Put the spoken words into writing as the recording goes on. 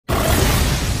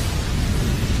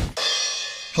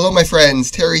Hello my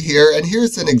friends, Terry here, and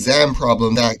here's an exam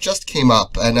problem that just came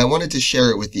up and I wanted to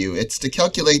share it with you. It's to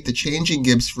calculate the change in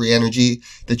Gibbs free energy,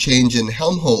 the change in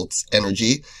Helmholtz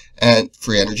energy and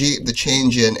free energy, the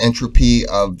change in entropy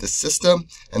of the system,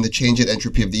 and the change in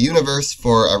entropy of the universe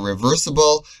for a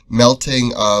reversible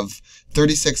melting of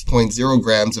 36.0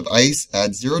 grams of ice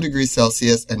at 0 degrees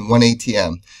Celsius and 1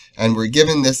 atm. And we're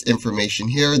given this information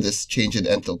here, this change in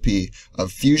enthalpy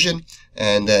of fusion,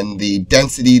 and then the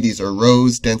density, these are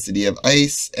rows, density of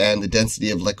ice, and the density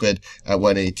of liquid at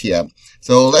 1 atm.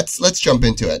 So let's jump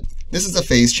into it. This is a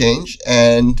phase change,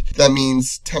 and that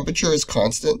means temperature is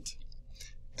constant,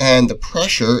 and the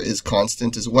pressure is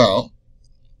constant as well.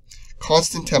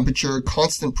 Constant temperature,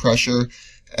 constant pressure,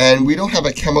 and we don't have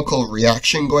a chemical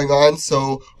reaction going on,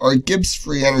 so our Gibbs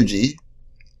free energy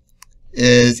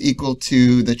is equal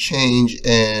to the change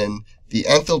in the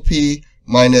enthalpy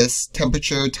minus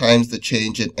temperature times the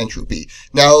change in entropy.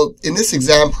 Now, in this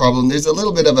exam problem, there's a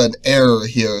little bit of an error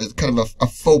here. It's kind of a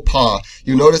faux pas.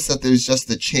 You notice that there's just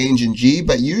the change in G,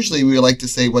 but usually we like to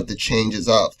say what the change is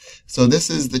of. So this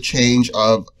is the change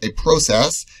of a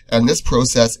process, and this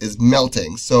process is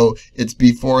melting. So it's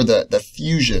before the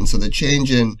fusion. So the change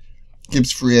in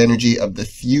Gibbs free energy of the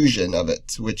fusion of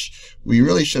it, which we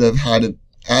really should have had it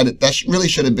added. That really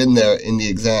should have been there in the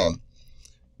exam.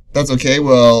 That's okay,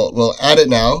 we'll add it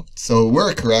now. So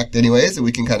we're correct anyways, and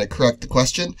we can kind of correct the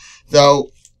question. Now,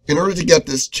 in order to get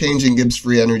this change in Gibbs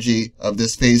free energy of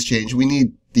this phase change, we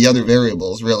need the other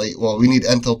variables, really. Well, we need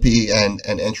enthalpy and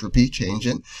entropy change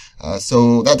in.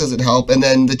 So that doesn't help. And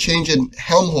then the change in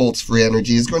Helmholtz free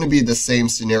energy is going to be the same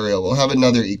scenario. We'll have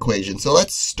another equation. So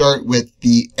let's start with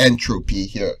the entropy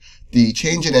here, the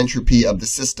change in entropy of the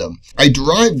system. I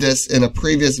derived this in a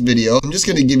previous video. I'm just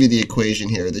going to give you the equation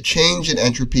here. The change in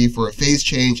entropy for a phase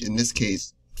change, in this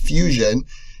case fusion,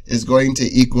 is going to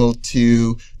equal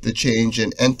to the change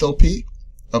in enthalpy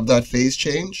of that phase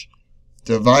change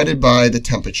divided by the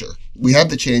temperature. We have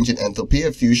the change in enthalpy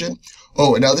of fusion.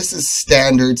 Oh, and now this is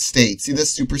standard state. See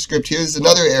this superscript here? There's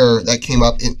another error that came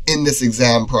up in this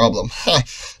exam problem.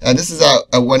 This is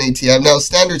at 1 atm. Now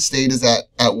standard state is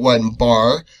at 1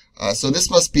 bar. So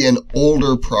this must be an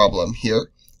older problem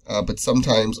here, but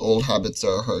sometimes old habits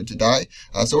are hard to die.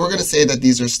 So we're going to say that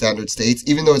these are standard states,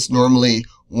 even though it's normally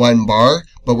 1 bar,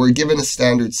 but we're given a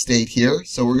standard state here.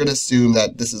 So we're going to assume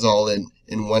that this is all in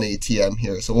 1 atm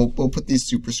here. So we'll put these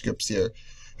superscripts here.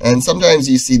 And sometimes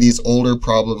you see these older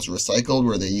problems recycled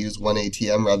where they use 1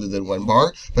 atm rather than 1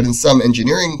 bar. But in some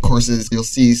engineering courses, you'll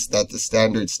see that the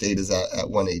standard state is at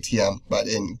 1 atm. But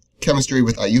in chemistry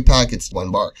with IUPAC, it's 1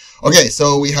 bar. Okay,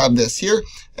 so we have this here,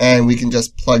 and we can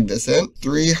just plug this in.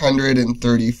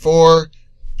 334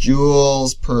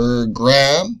 joules per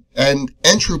gram. And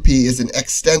entropy is an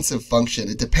extensive function.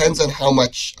 It depends on how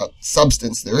much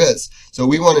substance there is. So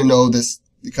we want to know this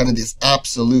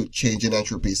absolute change in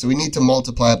entropy. So we need to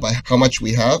multiply it by how much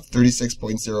we have,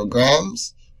 36.0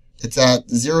 grams. It's at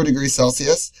 0 degrees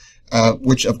Celsius,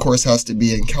 which of course has to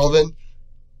be in Kelvin.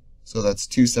 So that's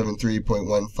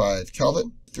 273.15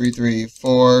 Kelvin.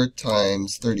 334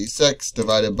 times 36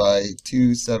 divided by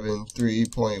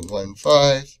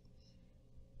 273.15.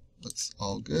 That's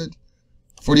all good.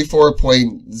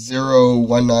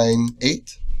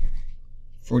 44.0198.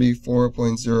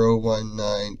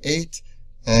 44.0198.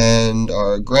 And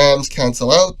our grams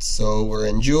cancel out, so we're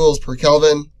in joules per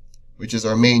Kelvin, which is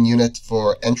our main unit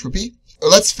for entropy.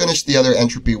 Let's finish the other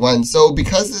entropy one. So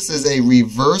because this is a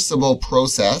reversible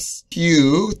process,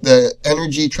 Q, the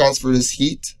energy transferred as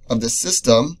heat of the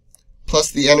system,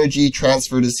 plus the energy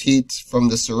transferred as heat from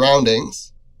the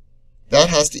surroundings, that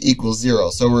has to equal 0.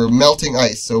 So we're melting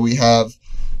ice. So we have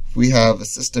a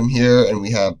system here, and we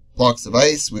have blocks of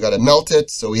ice. We got to melt it.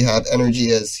 So we have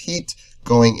energy as heat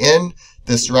going in.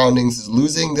 The surroundings is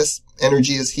losing this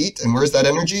energy as heat. And where's that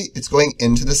energy? It's going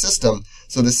into the system.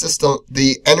 So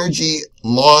the energy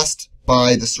lost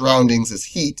by the surroundings as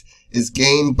heat is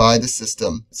gained by the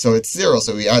system. So it's 0.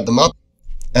 So we add them up.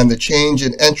 And the change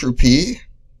in entropy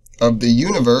of the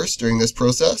universe during this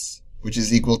process, which is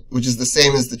the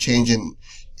same as the change in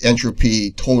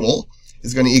entropy total,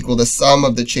 is going to equal the sum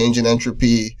of the change in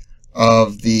entropy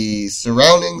of the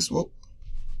surroundings,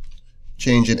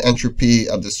 change in entropy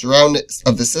of the surroundings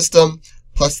of the system,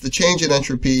 plus the change in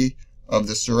entropy of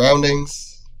the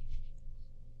surroundings.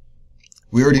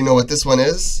 We already know what this one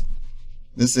is.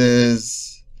 This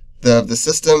is the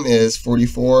system is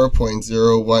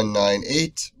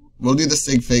 44.0198. We'll do the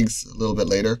sig figs a little bit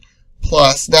later.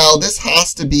 Plus, now this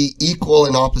has to be equal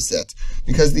and opposite,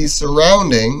 because these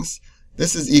surroundings,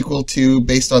 this is equal to,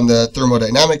 based on the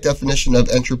thermodynamic definition of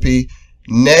entropy,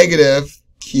 negative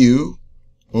Q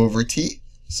over T.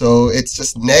 So it's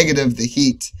just negative the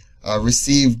heat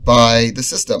received by the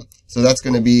system. So that's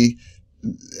going to be,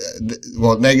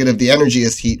 well, negative the energy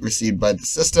is heat received by the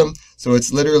system. So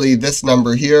it's literally this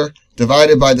number here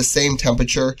divided by the same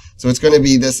temperature. So it's going to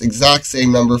be this exact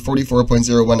same number,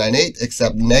 44.0198,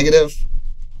 except negative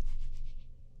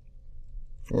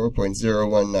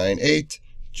 4.0198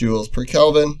 joules per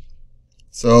Kelvin.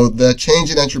 So the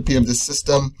change in entropy of the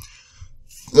system,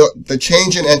 the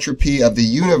change in entropy of the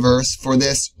universe for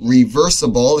this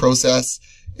reversible process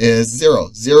is 0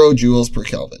 joules per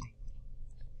Kelvin.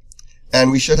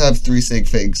 And we should have 3 sig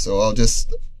figs, so I'll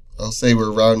say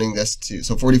we're rounding this to,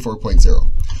 so 44.0.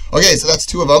 Okay, so that's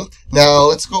 2 of them. Now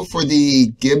let's go for the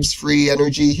Gibbs free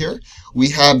energy here. We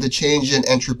have the change in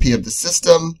entropy of the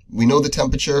system. We know the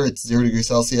temperature, it's 0 degrees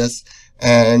Celsius.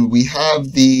 And we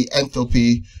have the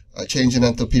enthalpy, change in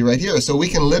enthalpy right here. So we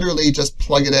can literally just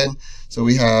plug it in. So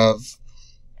we have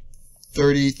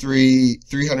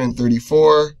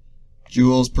 334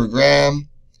 joules per gram.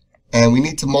 And we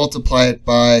need to multiply it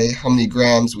by how many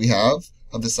grams we have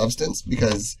of the substance,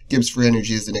 because Gibbs free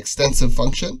energy is an extensive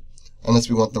function, unless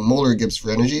we want the molar Gibbs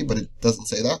free energy, but it doesn't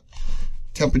say that.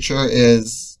 Temperature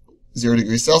is 0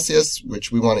 degrees Celsius,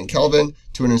 which we want in Kelvin,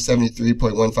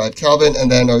 273.15 Kelvin,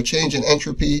 and then our change in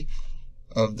entropy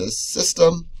of the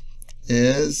system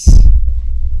is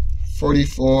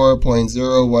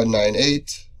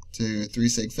 44.0198 to 3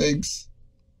 sig figs.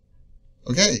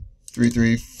 Okay,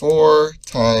 334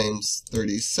 times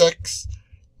 36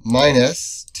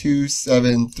 minus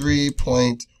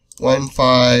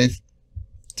 273.15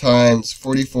 times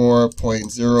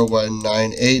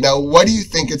 44.0198. Now, what do you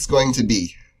think it's going to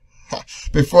be?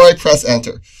 Before I press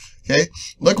enter, okay,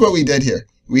 look what we did here.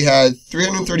 We had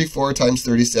 334 times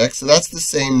 36, so that's the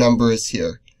same number as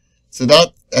here. So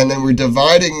that, and then we're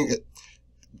dividing,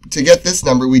 to get this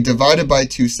number, we divided by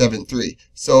 273.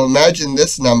 So imagine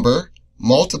this number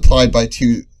multiplied by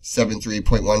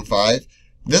 273.15.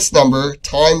 This number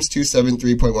times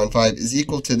 273.15 is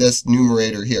equal to this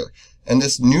numerator here. And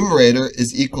this numerator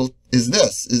is the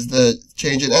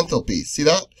change in enthalpy. See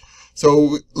that?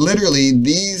 So literally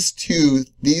these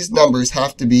numbers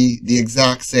have to be the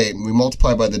exact same. We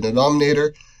multiply by the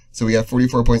denominator. So we have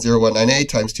 44.0198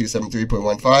 times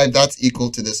 273.15. That's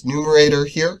equal to this numerator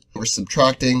here. We're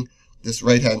subtracting this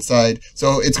right-hand side.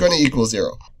 So it's going to equal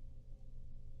 0.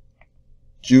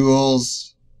 Joules,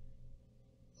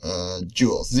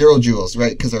 0 joules,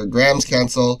 right? Because our grams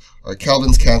cancel, our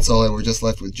kelvins cancel, and we're just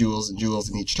left with joules and joules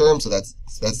in each term, so that's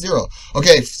 0.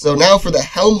 Okay, so now for the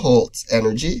Helmholtz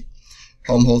energy,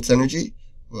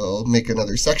 we'll make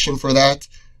another section for that.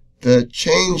 The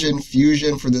change in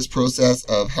fusion for this process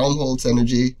of Helmholtz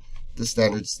energy, the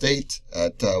standard state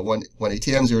at 1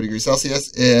 atm, 0 degrees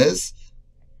Celsius, it's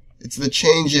the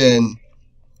change in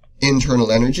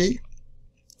internal energy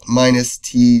minus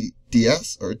T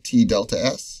ds, or T delta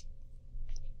S.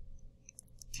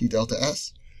 T delta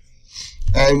S.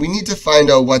 And we need to find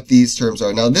out what these terms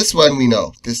are. Now this one we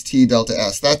know, this T delta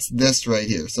S, that's this right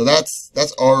here. So that's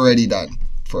already done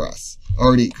for us,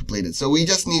 already completed. So we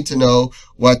just need to know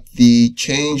what the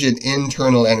change in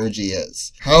internal energy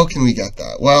is. How can we get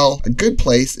that? Well, a good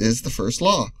place is the first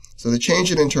law. So the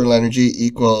change in internal energy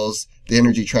equals the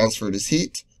energy transferred as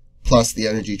heat plus the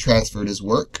energy transferred as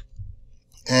work.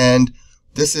 And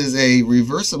this is a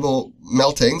reversible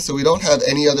melting, so we don't have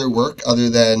any other work other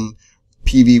than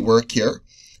PV work here.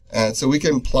 And so we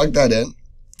can plug that in.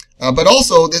 But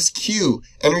also this Q,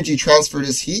 energy transferred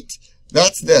as heat,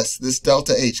 that's this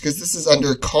delta H, because this is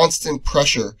under constant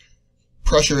pressure.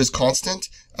 Pressure is constant.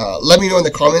 Let me know in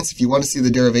the comments if you want to see the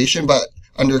derivation, but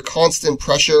under constant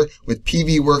pressure with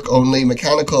PV work only,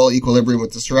 mechanical equilibrium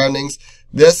with the surroundings,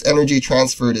 this energy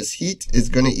transferred as heat is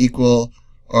going to equal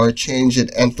our change in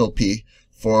enthalpy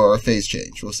for our phase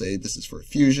change. We'll say this is for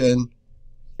fusion.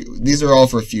 These are all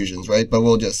for fusions, right? But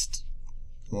we'll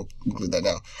include that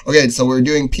now. Okay, so we're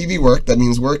doing PV work. That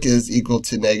means work is equal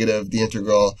to negative the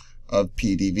integral of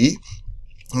P dV.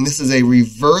 And this is a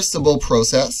reversible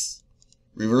process.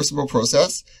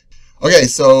 Okay,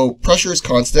 so pressure is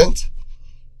constant.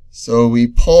 So we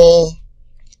pull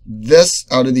this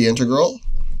out of the integral.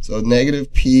 So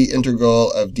negative P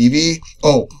integral of dV.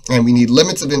 Oh, and we need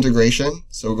limits of integration.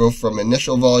 So we'll go from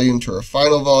initial volume to our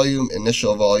final volume,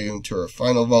 initial volume to our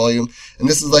final volume. And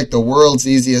this is like the world's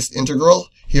easiest integral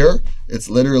here. It's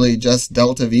literally just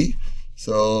delta V.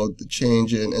 So the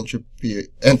change in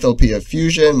enthalpy of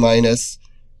fusion minus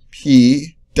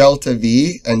P delta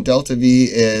V. And delta V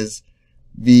is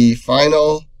V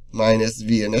final minus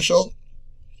V initial.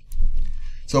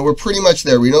 So we're pretty much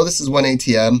there. We know this is 1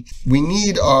 atm. We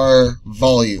need our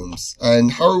volumes.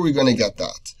 And how are we going to get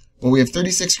that? Well, we have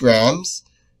 36 grams.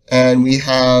 and we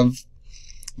have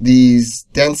these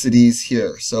densities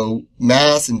here. So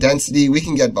mass and density, we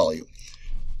can get volume.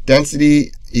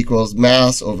 Density equals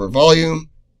mass over volume,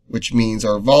 which means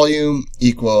our volume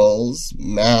equals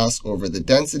mass over the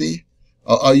density.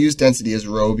 I'll use density as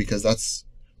rho because that's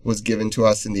was given to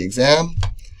us in the exam.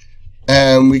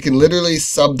 And we can literally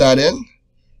sub that in.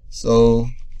 So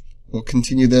we'll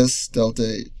continue this,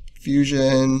 delta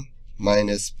fusion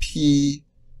minus P,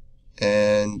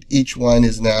 and each one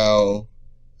is now,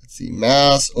 let's see,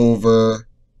 mass over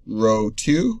rho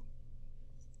 2.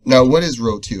 Now, what is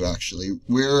rho 2 actually?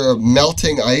 We're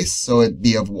melting ice, so it'd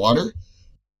be of water.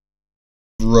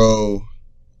 Rho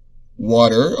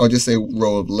water, I'll just say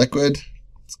rho of liquid,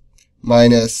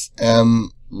 minus m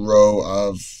rho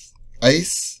of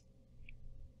ice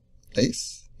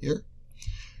here.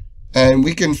 And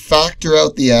we can factor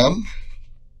out the m.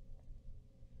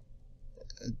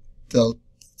 So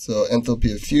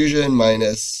enthalpy of fusion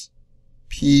minus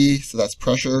P, so that's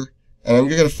pressure. And I'm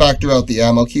going to factor out the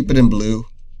m. I'll keep it in blue.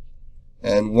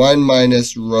 And 1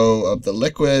 minus rho of the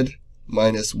liquid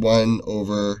minus 1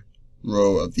 over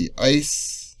rho of the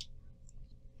ice.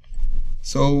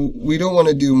 So we don't want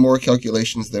to do more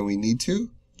calculations than we need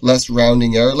to. Less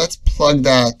rounding error. Let's plug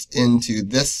that into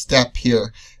this step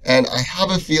here. And I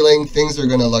have a feeling things are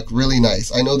going to look really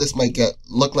nice. I know this might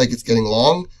look like it's getting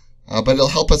long, but it'll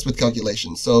help us with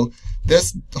calculations. So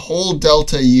this whole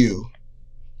delta U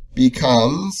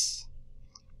becomes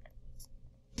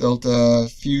delta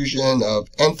fusion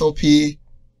of enthalpy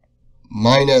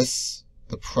minus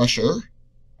the pressure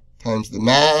times the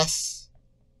mass,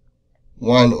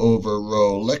 1 over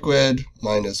rho liquid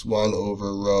minus 1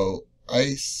 over rho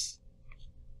ice,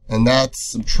 and that's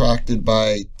subtracted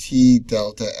by T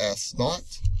delta S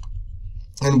naught.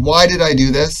 And why did I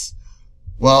do this?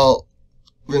 Well,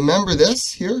 remember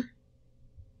this here?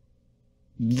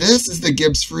 This is the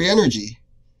Gibbs free energy.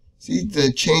 See,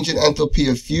 the change in enthalpy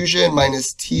of fusion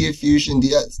minus T of fusion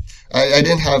ds. I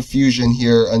didn't have fusion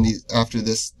here on these, after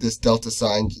this delta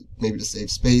sign, maybe to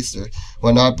save space or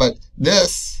whatnot, but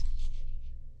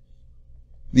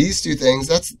these two things,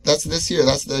 that's this here.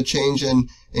 That's the change in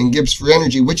Gibbs free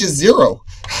energy, which is 0.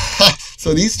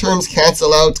 So these terms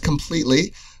cancel out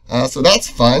completely. So that's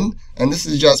fun. And this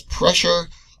is just pressure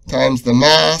times the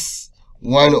mass,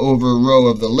 1 over rho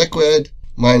of the liquid,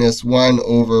 minus 1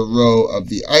 over rho of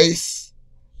the ice.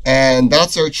 And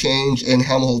that's our change in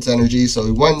Helmholtz energy.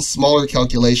 So one smaller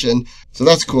calculation. So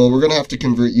that's cool. We're going to have to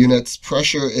convert units.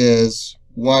 Pressure is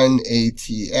 1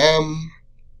 atm.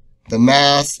 The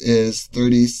mass is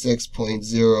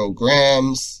 36.0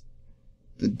 grams.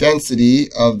 The density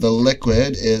of the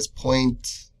liquid is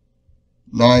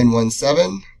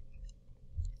 0.917.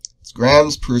 It's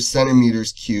grams per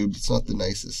centimeters cubed. It's not the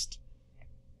nicest.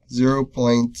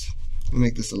 Let me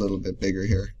make this a little bit bigger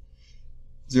here.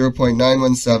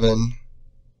 0.917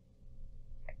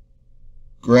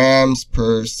 grams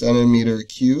per centimeter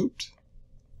cubed.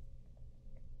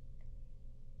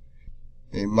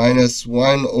 Okay, minus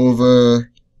 1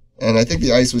 over, and I think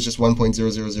the ice was just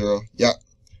 1.000. Yeah,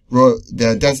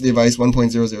 the density of ice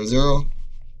 1.000,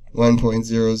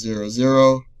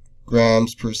 1.000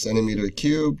 grams per centimeter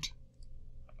cubed.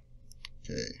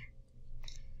 Okay.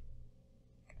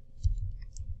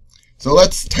 So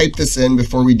let's type this in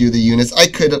before we do the units.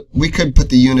 We could put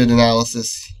the unit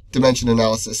analysis, dimension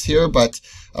analysis here, but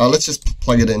let's just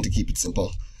plug it in to keep it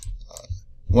simple.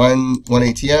 1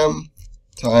 atm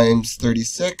times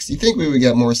 36. You think we would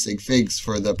get more sig figs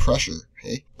for the pressure,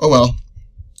 hey? Oh well.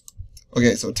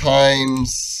 Okay, so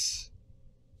times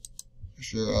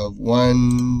pressure of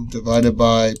 1 divided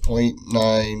by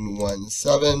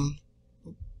 0.917.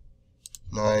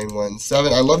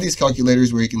 917. I love these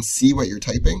calculators where you can see what you're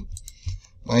typing.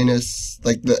 Minus,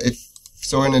 like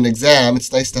so in an exam,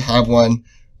 it's nice to have one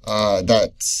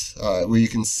where you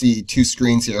can see two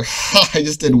screens here. I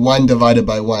just did 1 divided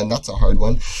by 1. That's a hard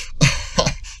one.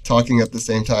 Talking at the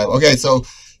same time. Okay, so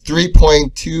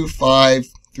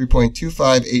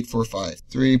 3.25845.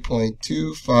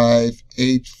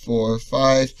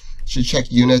 3.25845. Should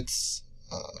check units.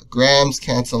 Grams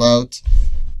cancel out.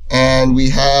 And we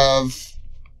have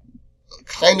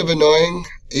kind of annoying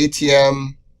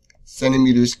atm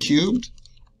centimeters cubed.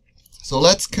 So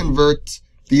let's convert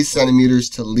these centimeters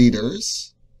to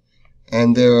liters.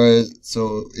 And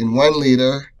so in 1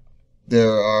 liter,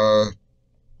 there are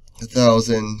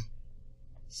 1,000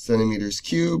 centimeters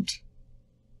cubed.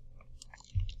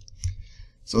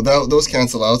 So those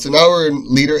cancel out. So now we're in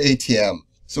liter atm.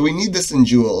 So we need this in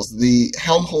joules. The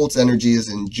Helmholtz energy is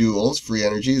in joules. Free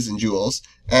energy is in joules.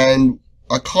 And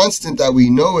a constant that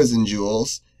we know is in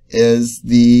joules is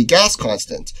the gas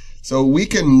constant. So we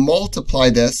can multiply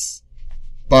this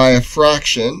by a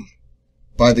fraction,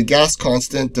 by the gas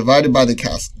constant divided by the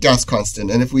gas constant.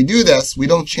 And if we do this, we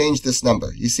don't change this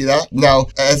number. You see that? Now,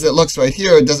 as it looks right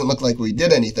here, it doesn't look like we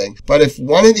did anything. But if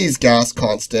one of these gas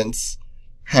constants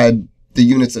had the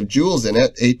units of joules in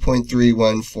it,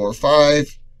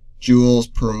 8.3145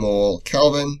 joules per mole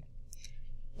Kelvin,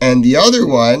 and the other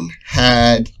one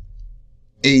had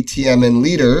ATM in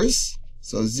liters,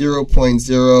 so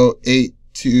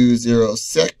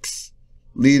 0.08206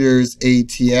 liters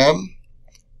ATM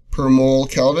per mole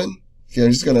Kelvin. Okay,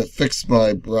 I'm just going to fix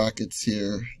my brackets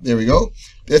here. There we go.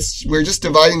 We're just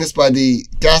dividing this by the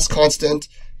gas constant,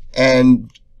 and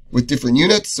with different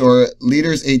units, or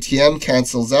liters ATM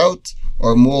cancels out,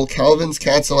 or mole Kelvins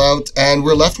cancel out, and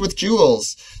we're left with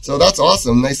joules. So that's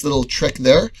awesome. Nice little trick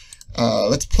there.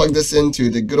 Let's plug this into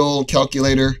the good old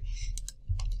calculator.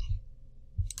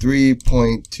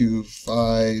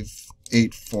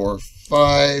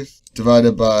 3.25845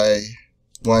 divided by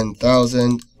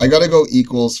 1000. I gotta go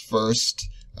equals first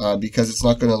because it's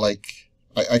not gonna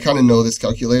I kind of know this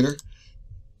calculator.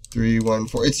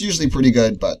 314. It's usually pretty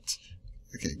good, but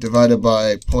okay. Divided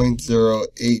by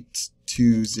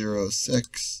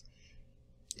 0.08206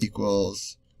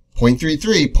 equals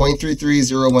 0.33.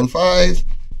 0.33015.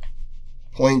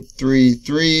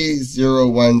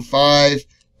 0.33015.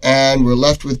 And we're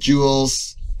left with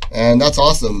joules, and that's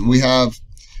awesome. We'll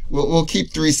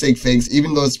keep 3 sig figs,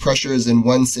 even though its pressure is in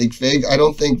 1 sig fig. I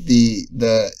don't think the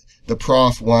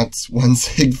prof wants 1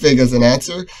 sig fig as an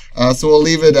answer, so we'll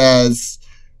leave it as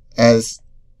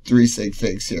 3 sig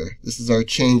figs here. This is our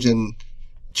change in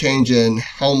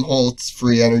Helmholtz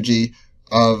free energy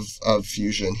of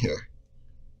fusion here.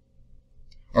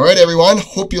 All right, everyone.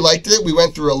 Hope you liked it. We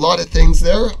went through a lot of things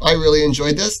there. I really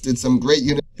enjoyed this. Did some great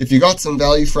units. If you got some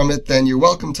value from it, then you're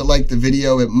welcome to like the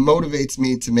video. It motivates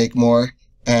me to make more.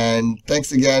 And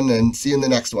thanks again, and see you in the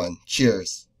next one.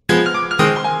 Cheers.